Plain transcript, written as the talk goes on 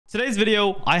Today's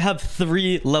video, I have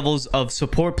 3 levels of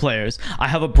support players. I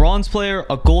have a bronze player,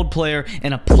 a gold player,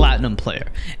 and a platinum player.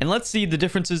 And let's see the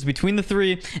differences between the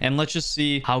 3, and let's just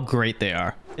see how great they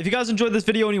are. If you guys enjoyed this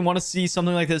video and you want to see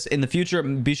something like this in the future,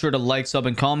 be sure to like, sub,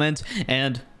 and comment,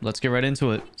 and let's get right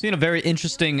into it. Seeing a very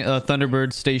interesting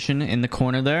Thunderbird station in the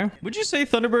corner there. Would you say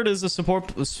Thunderbird is a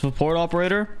support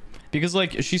operator? Because,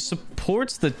 like, she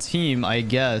supports the team, I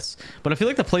guess. But I feel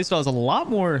like the playstyle is a lot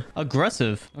more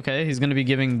aggressive. Okay, he's going to be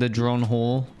giving the drone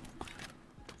hole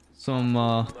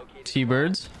some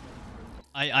T-birds.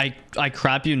 I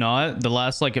crap you not. The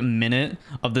last, like, minute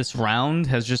of this round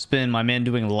has just been my man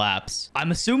doing laps.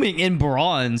 I'm assuming in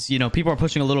bronze, you know, people are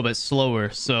pushing a little bit slower.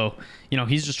 So, you know,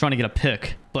 he's just trying to get a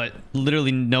pick. But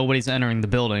literally nobody's entering the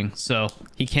building. So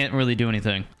he can't really do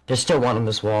anything. There's still one on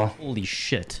this wall. Holy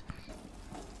shit.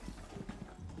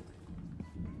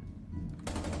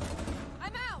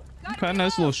 Okay,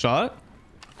 nice little shot.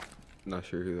 Not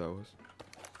sure who that was.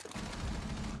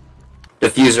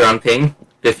 Diffuser on ping.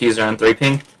 Diffuser on 3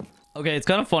 ping. Okay, it's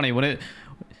kind of funny when it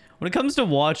comes to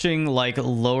watching like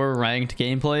lower ranked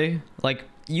gameplay. Like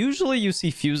usually you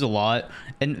see Fuse a lot,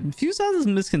 and Fuse has this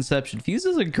misconception. Fuse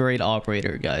is a great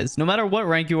operator, guys. No matter what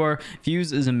rank you are,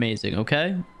 Fuse is amazing.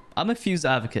 Okay, I'm a Fuse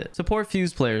advocate. Support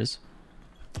Fuse players,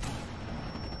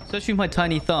 especially my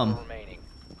tiny thumb.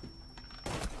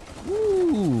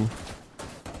 Ooh.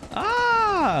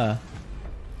 Ah!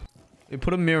 They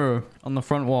put a mirror on the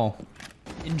front wall.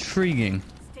 Intriguing.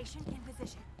 Station in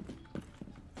position.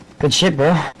 Good shit,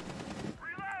 bro.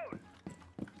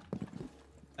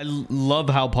 I love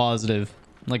how positive,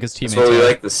 like, his teammates That's what we are.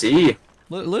 like to see.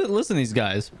 Listen to these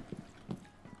guys.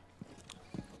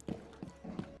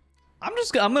 I'm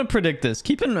gonna predict this.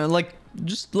 Keep in like,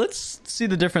 just let's see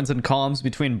the difference in comms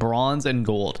between bronze and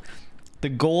gold. The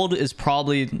gold is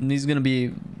probably, he's going to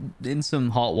be in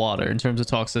some hot water in terms of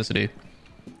toxicity.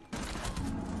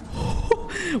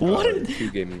 What? 2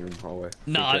 gaming room hallway.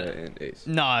 Nah, Finka and Ace.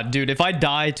 nah, dude. If I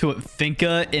die to a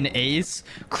Finka and Ace,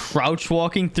 crouch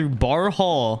walking through Bar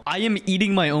Hall, I am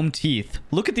eating my own teeth.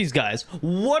 Look at these guys.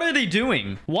 What are they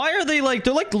doing? Why are they like,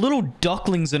 they're like little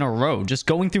ducklings in a row, just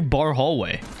going through Bar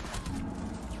Hallway.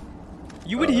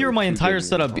 You would hear my entire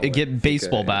setup get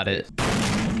baseball batted.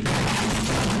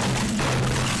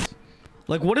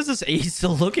 Like, what is this Ace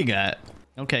still looking at?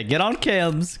 Okay, get on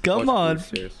cams. Come on.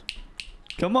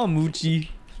 Come on, Moochie.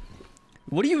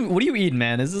 What are you eating,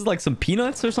 man? Is this like some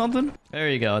peanuts or something? There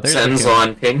you go. There's Sen's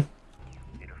on ping.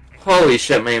 Holy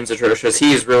shit, my aim's atrocious.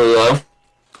 He is really low.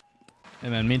 Hey,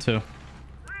 man, me too.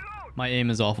 My aim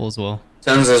is awful as well.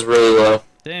 Sen's is really low.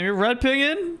 Damn, you're red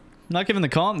pinging? Not giving the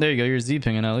comp? There you go. You're Z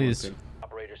pinging at least.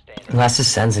 Unless his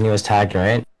sends and he was tagged,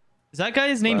 right? Is that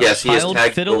guy's name Yes, he is Child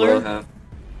tagged below Fiddler? half.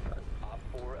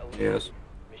 Yes.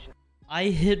 I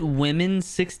hit women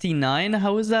 69?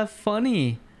 How is that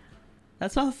funny?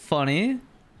 That's not funny.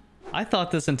 I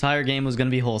thought this entire game was going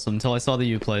to be wholesome until I saw the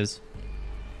U plays.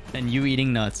 And you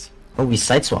eating nuts. Oh, we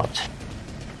site swapped.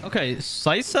 Okay,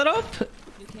 site setup?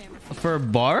 For a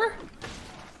bar?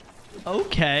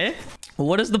 Okay.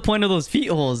 What is the point of those feet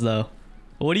holes, though?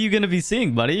 What are you going to be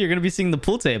seeing, buddy? You're going to be seeing the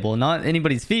pool table, not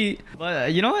anybody's feet.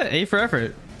 But you know what? A for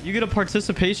effort. You get a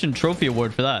participation trophy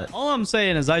award for that. All I'm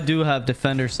saying is I do have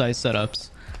defender site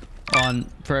setups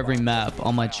for every map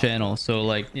on my channel. So,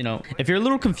 like, you know, if you're a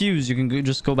little confused, you can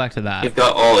just go back to that. You've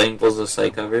got all angles of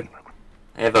sight covered.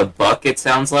 I have a buck, it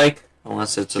sounds like.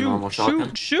 Unless it's a normal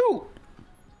shotgun. Shoot!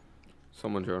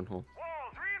 Someone drone hole.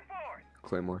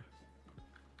 Claymore.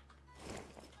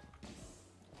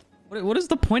 What is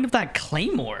the point of that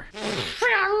Claymore?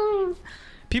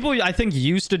 People, I think,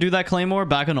 used to do that Claymore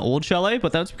back in old Chalet,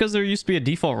 but that's because there used to be a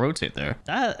default rotate there.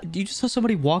 You just saw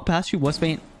somebody walk past you, West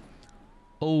Main.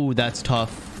 Oh, that's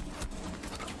tough.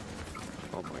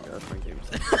 Oh my god, my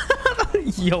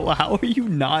game's Yo, how are you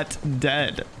not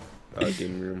dead?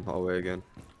 gaming room hallway again.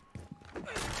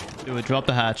 Do it, drop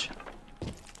the hatch.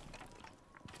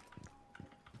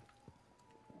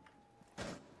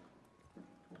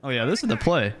 Oh yeah, this is the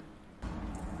play.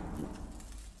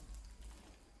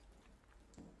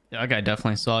 Yeah, that guy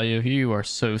definitely saw you. You are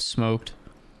so smoked.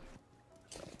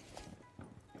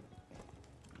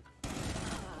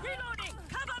 Reloading.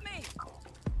 Cover me.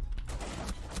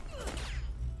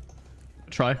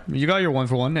 Try. You got your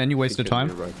 1-for-1 and you wasted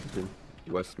time.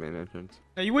 West main entrance.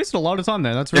 Yeah, you wasted a lot of time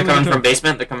there. That's They're really coming good. from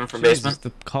basement. They're coming from Jesus, basement.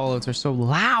 the callouts are so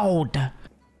loud.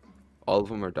 All of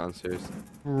them are downstairs.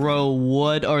 Bro,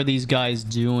 what are these guys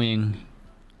doing?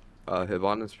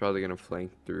 Hivon is probably gonna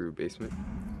flank through basement.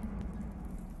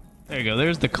 There you go.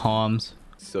 There's the comms.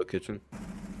 Still kitchen.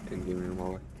 In gaming room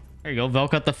hallway. There you go. Vel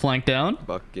cut the flank down.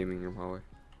 Buck gaming room hallway.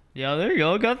 Yeah, there you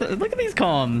go. Got the, look at these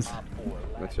comms.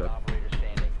 Nice job.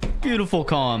 Beautiful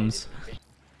comms.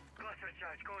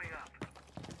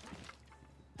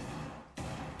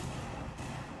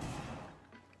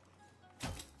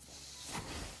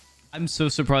 I'm so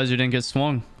surprised you didn't get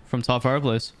swung from top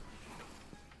fireplace.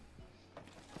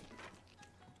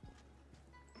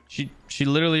 She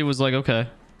literally was like, okay.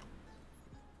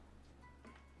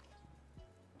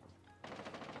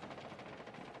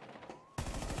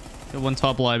 Got one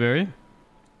top library.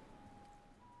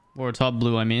 Or top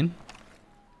blue, I mean.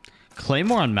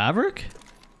 Claymore on Maverick?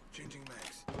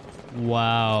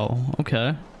 Wow.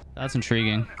 Okay. That's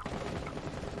intriguing.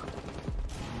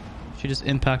 She just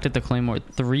impacted the Claymore.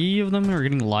 3 of them are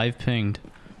getting live pinged.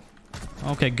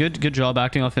 Okay, good job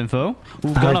acting off info.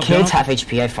 Ooh, gun up, gun Kate's up. half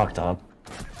HP, I fucked up.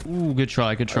 Ooh, good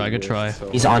try.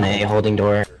 He's on A, holding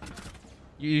door.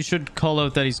 You should call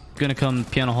out that he's gonna come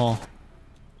piano hall.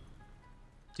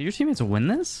 Do your teammates win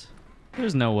this?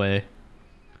 There's no way.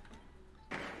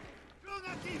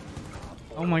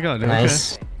 Oh my god.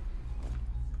 Nice. Okay.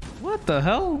 What the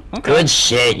hell? Okay. Good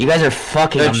shit. You guys are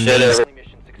fucking Good amazing.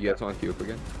 shit. You guys want to queue up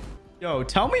again? Yo,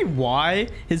 tell me why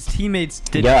his teammates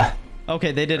didn't. Yeah.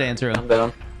 Okay, they did answer him. I'm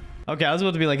down. Okay, I was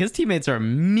about to be like, his teammates are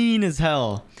mean as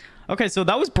hell. Okay, so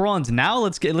that was bronze. Now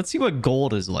let's see what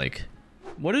gold is like.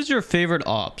 What is your favorite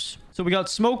ops? So we got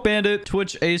Smoke Bandit,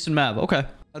 Twitch, Ace, and Mav. Okay,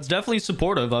 that's definitely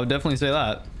supportive. I would definitely say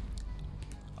that.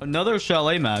 Another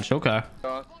Chalet match. Okay.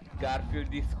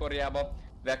 Garfieldiscorjába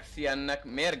Vexiennek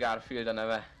miért Garfield a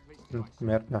neve?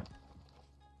 Miért ne? What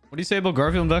do you say about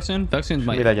Garfield and Vexian? Vexian's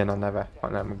Mi my... legyen a neve,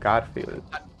 hanem Garfield.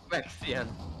 Vexien.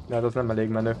 De hát az nem elég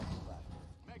menő.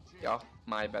 Ja,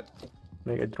 my bad.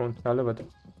 Még egy drónt ellövöd?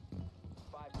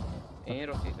 Én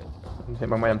rossz ízlet. Én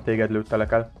meg majdnem téged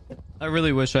lőttelek el. I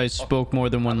really wish I spoke more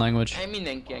than one language.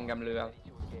 Mindenki engem lő el.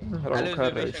 Róluk Előzőben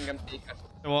erre is is. engem téket.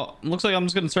 Well, looks like I'm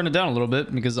just gonna turn it down a little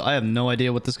bit because I have no idea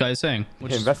what this guy is saying.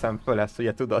 Én veszem föl ezt,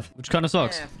 ugye tudod? Which kind of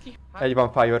sucks. Ez ki? Egy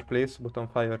van Fireplace, bottom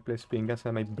Fireplace pingen,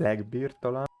 szerintem egy Blackbeard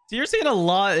talán. So you're seeing a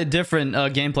lot of different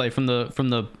gameplay from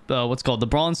the what's called the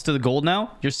bronze to the gold now.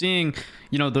 You're seeing,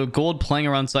 you know, the gold playing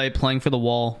around site, playing for the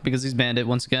wall because he's bandit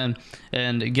once again,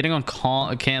 and getting on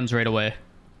cams right away,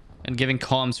 and giving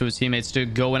comms to his teammates to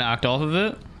go and act off of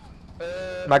it.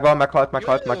 Meghalt.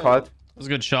 That was a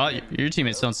good shot. Your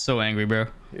teammate sounds so angry, bro.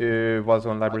 Ő was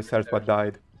on library stairs but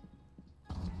died.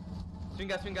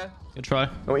 Swingel. Good try.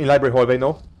 No, in library hallway,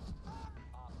 no.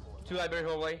 To library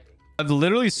hallway. I've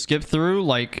literally skipped through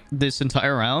like this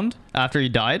entire round after he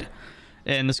died,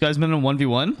 and this guy's been in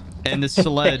 1v1, and this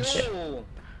sledge, Oh,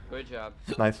 good job.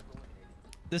 Nice.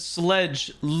 this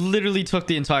sledge literally took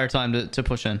the entire time to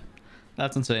push in.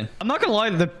 That's insane. I'm not gonna lie,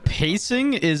 the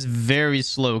pacing is very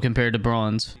slow compared to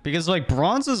bronze because like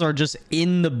bronzes are just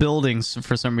in the buildings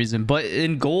for some reason, but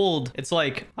in gold it's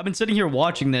like I've been sitting here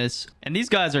watching this and these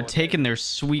guys are taking their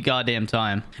sweet goddamn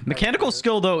time. Mechanical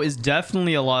skill though is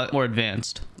definitely a lot more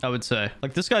advanced, I would say.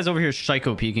 Like this guy's over here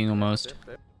psycho peeking almost.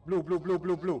 Blue.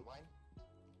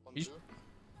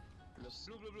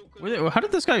 How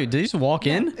did this guy, did he just walk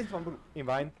in? Itt van blue.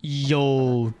 Invine.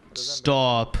 Yo,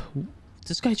 stop. Did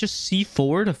this guy just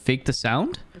C4 to fake the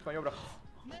sound? Itt van jobbra.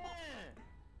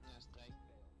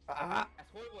 Ez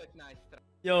hol volt nice try?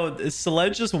 Yo,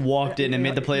 Sledge just walked in and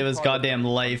made the play of his goddamn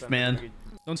life, man.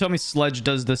 Don't tell me Sledge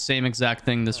does the same exact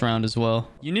thing this round as well.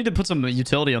 You need to put some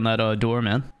utility on that door,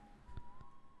 man.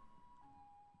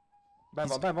 Ben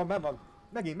van.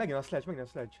 Megint a sledge.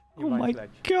 Oh my Sledge.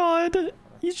 god.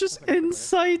 He's just in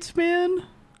sight, man.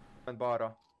 Ment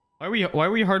balra. Why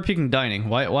are we hard peeking dining?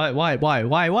 Why?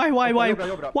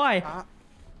 Jobbra. Why? Ah,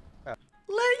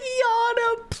 Let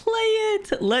Yana play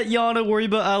it. Let Yana worry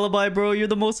about alibi, bro. You're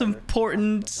the most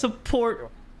important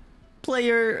support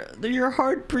player. You're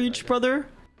hard breach, brother.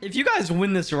 If you guys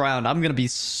win this round, I'm gonna be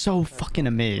so fucking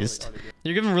amazed.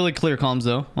 You're giving really clear comms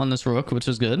though on this rook, which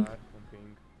is good.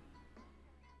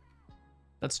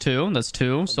 That's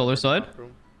two. Solar side.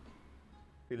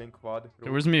 Feeling quad.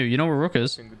 Okay, where's Mew? You know where rook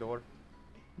is. Door.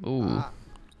 Ooh,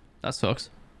 that sucks.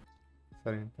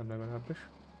 Szerintem legalábbis.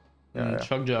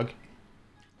 Chug jug.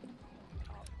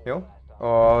 Jó.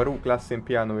 A Rook lesz in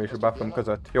piano és a buffroom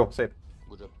között. Jó, szép.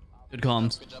 Good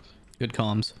comms. Good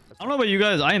comms. I don't know about you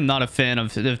guys. I am not a fan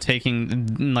of taking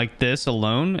like this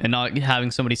alone and not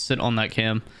having somebody sit on that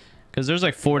cam, because there's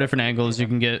like 4 different angles you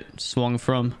can get swung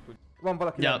from. Van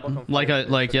valaki Yeah, bottom like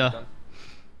fire.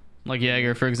 like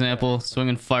Jaeger for example,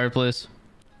 swinging fireplace.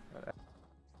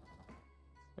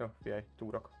 Jó, figyelj,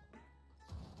 túrok.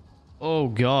 Oh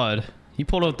god, he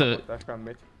pulled out the.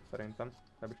 Semmit, szerintem.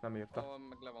 Nem írta.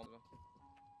 Meg le van.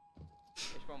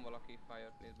 És van valaki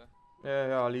fireplace-be.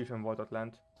 Ja, a Legion volt ott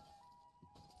lent.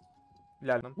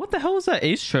 Jelen. What the hell is that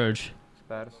ace charge?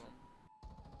 Stairs.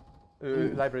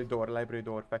 Library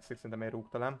door. Fekszik, szerintem én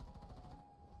rúgtalám.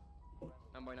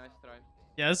 Nem baj, nice try.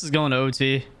 Yeah, this is going to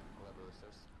OT.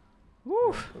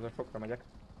 Woo. Azért fokra megyek.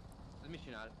 Ez mit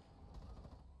csinál?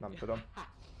 Nem tudom.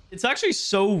 It's actually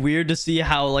so weird to see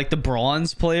how like the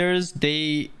bronze players,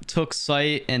 they took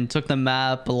sight and took the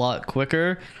map a lot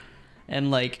quicker,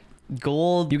 and like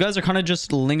gold, you guys are kind of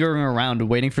just lingering around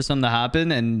waiting for something to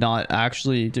happen and not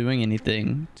actually doing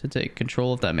anything to take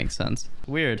control, if that makes sense.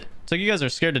 Weird. It's like you guys are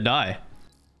scared to die.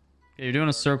 Okay, you're doing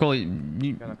a circle.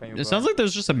 It sounds like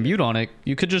there's just a mute on it.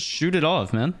 You could just shoot it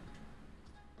off, man.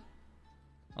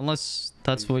 Unless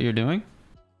that's what you're doing.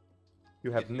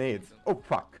 You have nades. Oh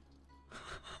fuck.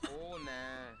 Ó,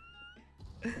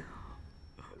 ne.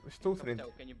 Szó szerint...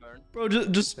 So, can you burn? Bro,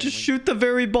 just shoot the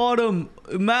very bottom.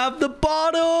 Map the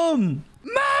bottom.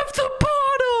 Map the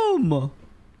bottom.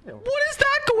 Jó. What is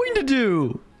that going to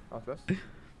do? Az lesz.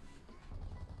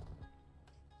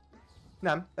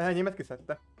 Nem, enyémet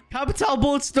kiszedte. Capital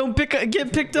bullets don't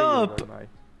get picked up.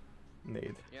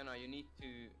 Nade. Yeah, no, you need to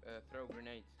throw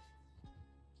grenades.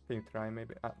 Can you try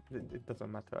maybe? It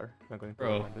doesn't matter. I'm going to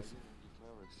Bro. ruin this.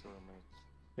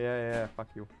 Yeah, fuck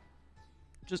you.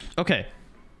 Just okay.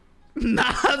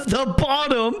 Map the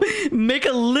bottom. Make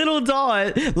a little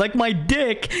dot like my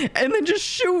dick, and then just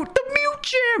shoot the mute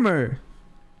jammer.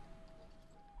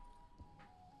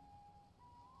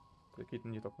 Itt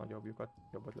nyitok nagyobb lyukat.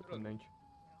 Jobb ötletem nincs.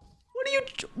 What are you?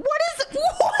 What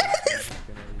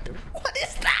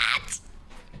is that?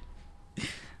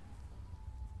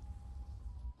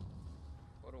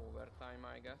 For overtime,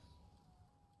 I guess.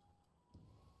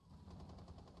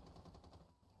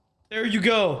 There you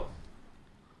go.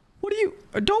 What are you?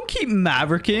 Don't keep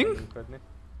mavericking. Működni.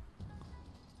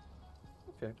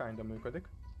 Oké, kinda működik.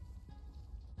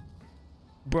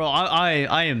 Bro,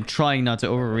 I am trying not to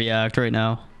overreact right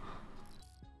now.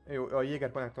 Jó, a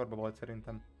Jäger konnektorba volt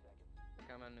szerintem.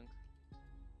 Kell mennünk.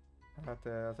 Hát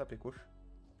az epikus.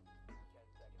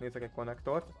 Nézek egy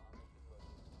konnektort.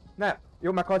 Ne!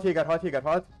 Jó, meghalt Jäger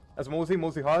halt. Ez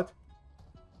Mózi halt.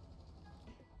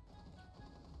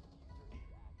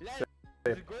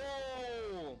 Let's go!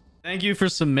 Thank you for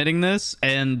submitting this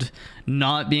and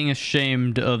not being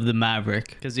ashamed of the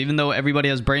Maverick. Because even though everybody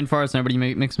has brain farts and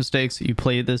everybody makes mistakes, you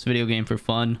play this video game for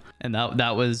fun. And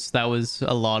that was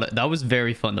a lot. That was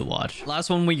very fun to watch. Last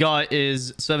one we got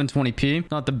is 720p.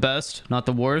 Not the best, not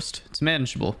the worst. It's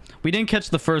manageable. We didn't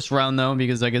catch the first round though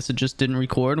because I guess it just didn't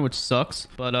record, which sucks.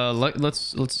 But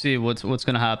let's see what's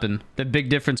gonna happen. The big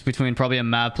difference between probably a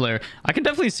map player. I can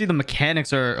definitely see the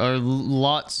mechanics are a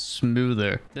lot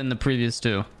smoother than the previous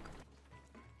two.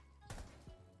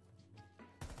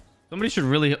 Somebody should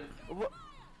really...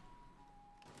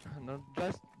 No,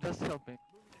 just help me.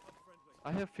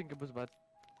 I have finger boost, but...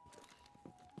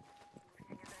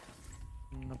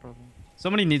 No problem.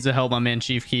 Somebody needs to help my man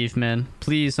Chief Keef, man.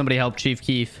 Please, somebody help Chief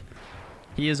Keef.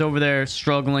 He is over there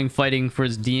struggling, fighting for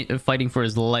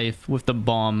his life with the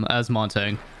bomb as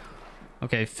Montag.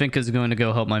 Okay, Finka's going to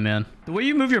go help my man. The way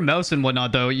you move your mouse and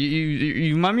whatnot, though,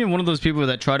 you remind me of one of those people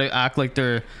that try to act like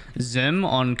they're Zim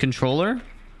on controller.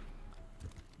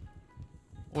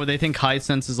 Or they think high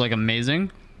sense is like amazing.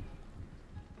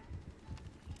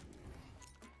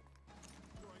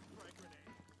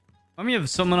 I mean, of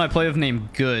someone I play with named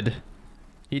Good.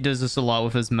 He does this a lot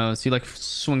with his mouse. He like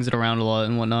swings it around a lot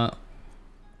and whatnot.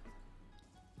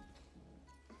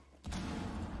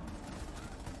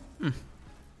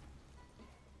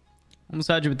 Almost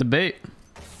had you with the bait.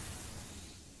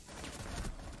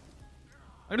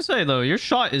 I gotta say though, your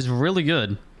shot is really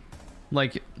good.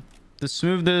 Like the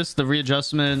smoothness, the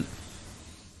readjustment.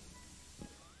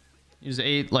 Use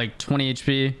 8, like 20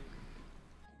 HP.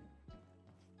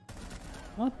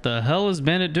 What the hell is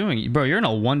Bandit doing? Bro, you're in a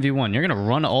 1v1. You're gonna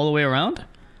run all the way around?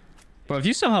 Bro, if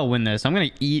you somehow win this, I'm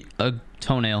gonna eat a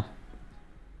toenail.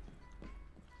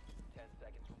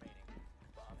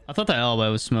 I thought the alibi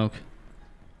was smoke.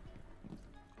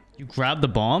 You grabbed the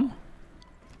bomb?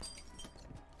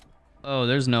 Oh,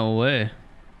 there's no way.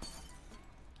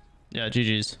 Yeah,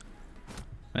 GG's.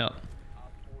 Yeah.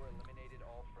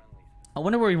 I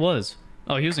wonder where he was.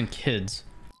 Oh, he was in kids.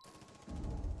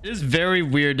 It is very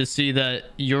weird to see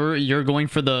that you're going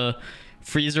for the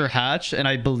freezer hatch and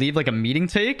I believe like a meeting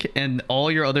take and all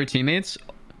your other teammates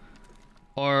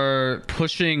are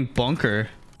pushing bunker.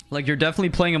 Like you're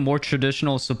definitely playing a more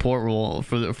traditional support role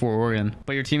for Oregon,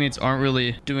 but your teammates aren't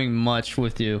really doing much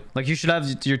with you. Like you should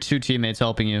have your 2 teammates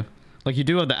helping you. Like you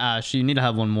do have the Ash, you need to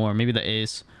have one more, maybe the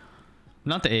Ace.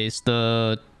 Not the Ace,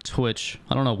 the Twitch.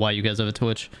 I don't know why you guys have a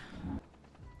Twitch.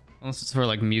 Unless it's for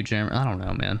like mute jammer. I don't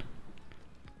know, man.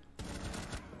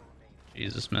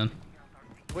 Jesus, man.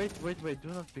 Wait, do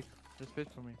not pick. Just wait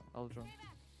for me. I'll join.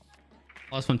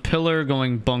 Last one, pillar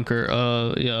going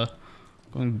bunker. Yeah,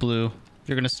 going blue.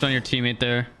 You're gonna stun your teammate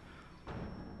there.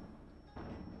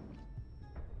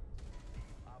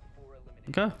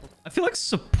 Okay. I feel like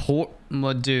support,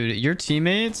 dude. Your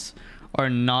teammates are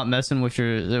not messing with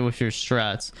your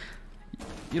strats.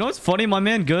 You know what's funny, my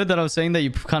man? Good that I was saying that you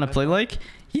kind of play like.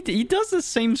 He does the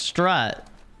same strat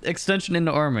extension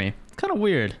into army. Kind of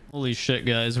weird. Holy shit,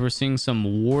 guys! We're seeing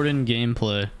some Warden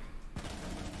gameplay.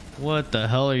 What the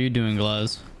hell are you doing,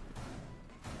 Glaz?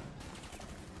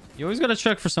 You always gotta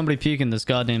check for somebody peeking this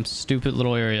goddamn stupid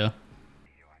little area.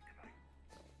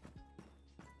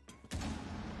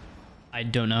 I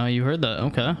don't know how you heard that.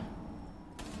 Okay.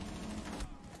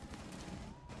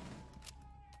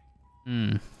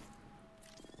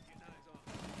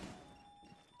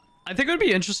 I think it would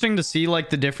be interesting to see like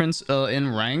the difference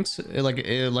in ranks, like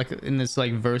in this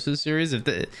like versus series. If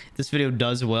this video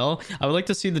does well, I would like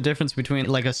to see the difference between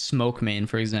like a smoke main,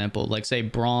 for example, like say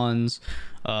bronze,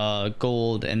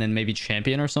 gold, and then maybe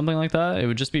champion or something like that. It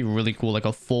would just be really cool, like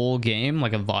a full game,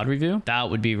 like a VOD review. That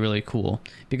would be really cool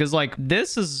because like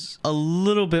this is a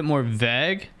little bit more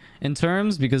vague in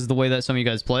terms because of the way that some of you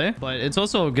guys play, but it's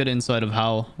also a good insight of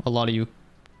how a lot of you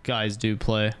guys do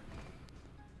play.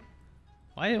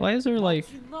 Why is there like...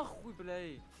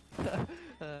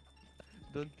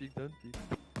 Don't peek.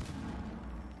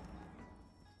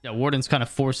 Yeah, Warden's kind of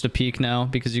forced to peek now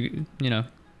because you know,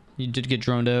 you did get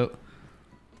droned out.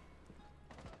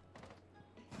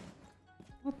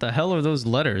 What the hell are those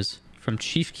letters from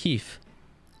Chief Keef?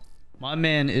 My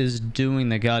man is doing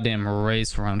the goddamn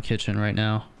race around kitchen right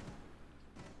now.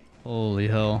 Holy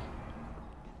hell.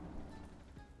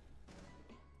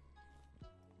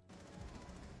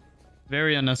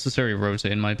 Very unnecessary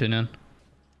rotate in my opinion.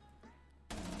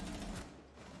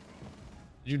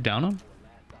 Did you down him?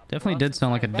 Definitely did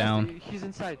sound like a down. He's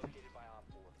inside.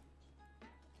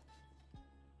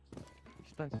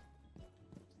 He's planted.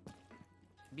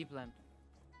 B plant.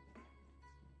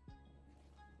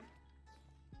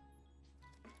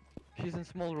 He's in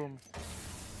small room.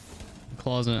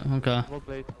 Closet. Okay. Well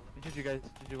played. GG guys.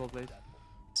 GG, well played.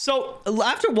 So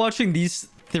after watching these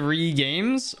 3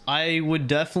 games, I would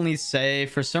definitely say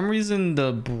for some reason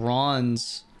the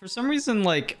bronze, for some reason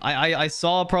like I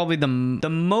saw probably the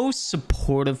most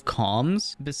supportive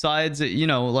comms besides, you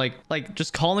know, like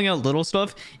just calling out little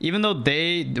stuff, even though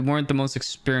they weren't the most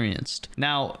experienced.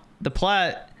 Now the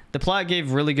Plat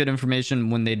gave really good information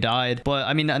when they died, but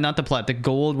I mean not the Plat, the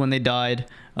gold when they died.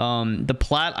 The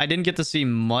Plat I didn't get to see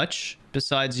much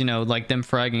besides, you know, like them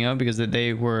fragging out because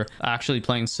they were actually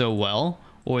playing so well,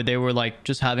 or they were like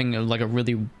just having like a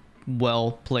really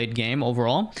well played game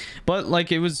overall. But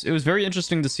like it was very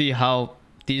interesting to see how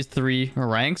these 3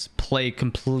 ranks play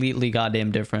completely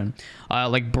goddamn different.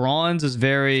 Like bronze is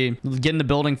very get in the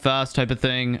building fast type of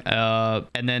thing,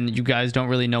 and then you guys don't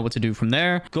really know what to do from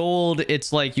there. Gold,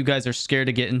 it's like you guys are scared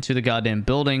to get into the goddamn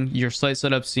building. Your site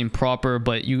setups seem proper,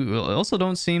 but you also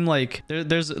don't seem like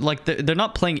there's like they're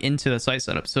not playing into the site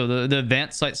setup. So the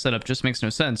advanced site setup just makes no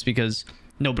sense because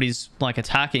nobody's like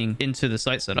attacking into the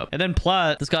site setup. And then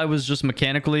Plat, this guy was just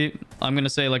mechanically, I'm gonna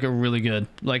say like a really good,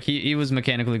 like he was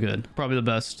mechanically good, probably the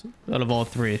best out of all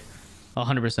 3,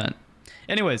 100%.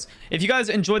 Anyways, if you guys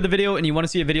enjoyed the video and you want to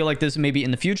see a video like this maybe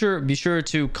in the future, be sure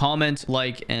to comment,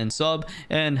 like, and sub,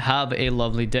 and have a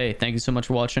lovely day. Thank you so much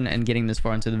for watching and getting this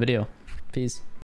far into the video. Peace.